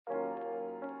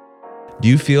Do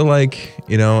you feel like,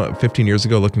 15 years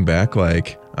ago, looking back,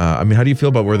 how do you feel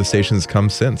about where the station's come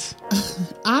since?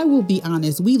 I will be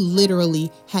honest. We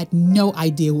literally had no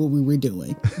idea what we were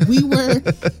doing. We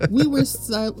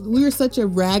were such a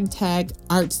ragtag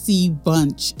artsy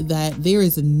bunch that there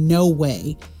is no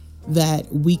way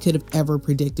that we could have ever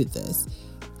predicted this.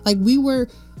 Like, we were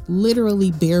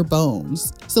literally bare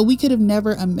bones. So we could have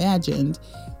never imagined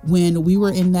when we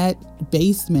were in that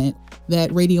basement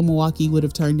that Radio Milwaukee would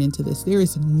have turned into this. There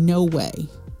is no way.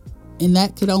 And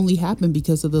that could only happen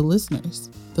because of the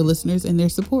listeners and their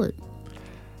support.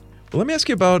 Well, let me ask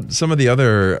you about some of the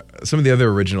other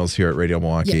originals here at Radio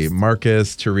Milwaukee. Yes.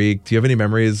 Marcus, Tariq, do you have any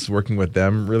memories working with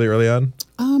them really early on?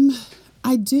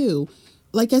 I do.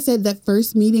 Like I said, that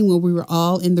first meeting where we were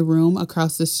all in the room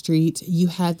across the street, you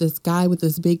had this guy with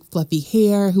this big fluffy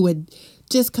hair who had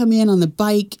just come in on the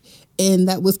bike, and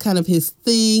that was kind of his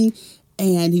thing.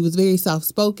 And he was very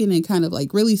soft-spoken and kind of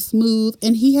like really smooth.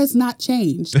 And he has not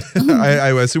changed. I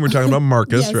assume we're talking about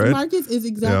Marcus, yes, right? Marcus is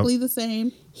exactly the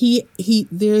same.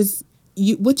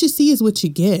 What you see is what you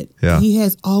get. Yeah. He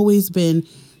has always been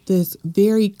this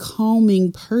very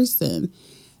calming person.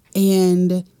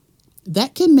 And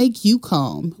that can make you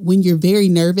calm when you're very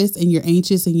nervous and you're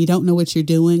anxious and you don't know what you're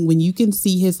doing. When you can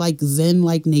see his like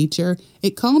Zen-like nature,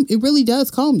 it really does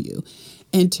calm you.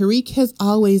 And Tariq has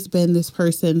always been this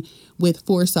person with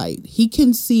foresight. He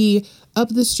can see up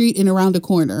the street and around a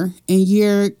corner, and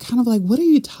you're kind of like, what are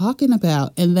you talking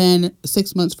about? And then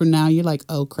 6 months from now, you're like,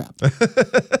 oh, crap.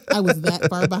 I was that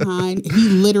far behind. He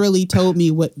literally told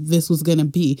me what this was going to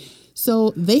be.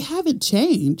 So they haven't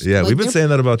changed. Yeah, we've been saying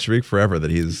that about Tariq forever,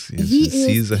 that he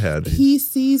sees ahead. He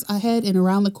sees ahead and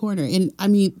around the corner. And I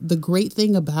mean, the great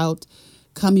thing about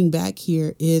coming back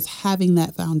here is having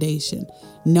that foundation,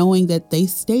 knowing that they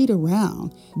stayed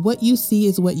around. What you see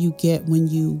is what you get when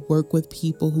you work with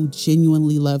people who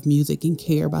genuinely love music and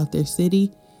care about their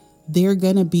city. They're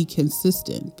going to be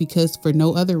consistent because for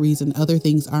no other reason, other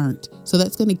things aren't. So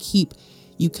that's going to keep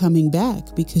you coming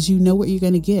back because you know what you're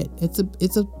going to get. It's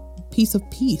a piece of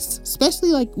peace,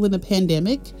 especially like when the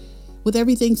pandemic, with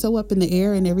everything so up in the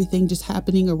air and everything just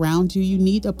happening around you, you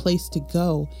need a place to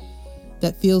go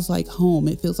that feels like home.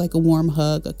 It feels like a warm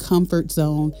hug, a comfort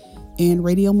zone. And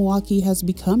Radio Milwaukee has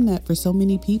become that for so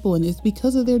many people. And it's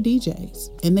because of their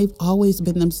DJs. And they've always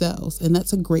been themselves. And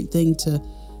that's a great thing to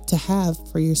have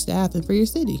for your staff and for your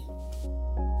city.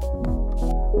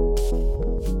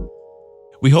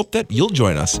 We hope that you'll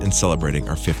join us in celebrating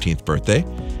our 15th birthday.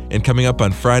 And coming up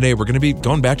on Friday, we're going to be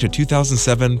going back to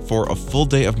 2007 for a full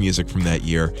day of music from that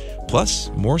year, plus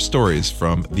more stories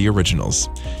from the originals.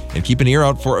 And keep an ear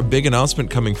out for a big announcement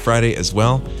coming Friday as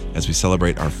well as we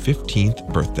celebrate our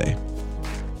 15th birthday.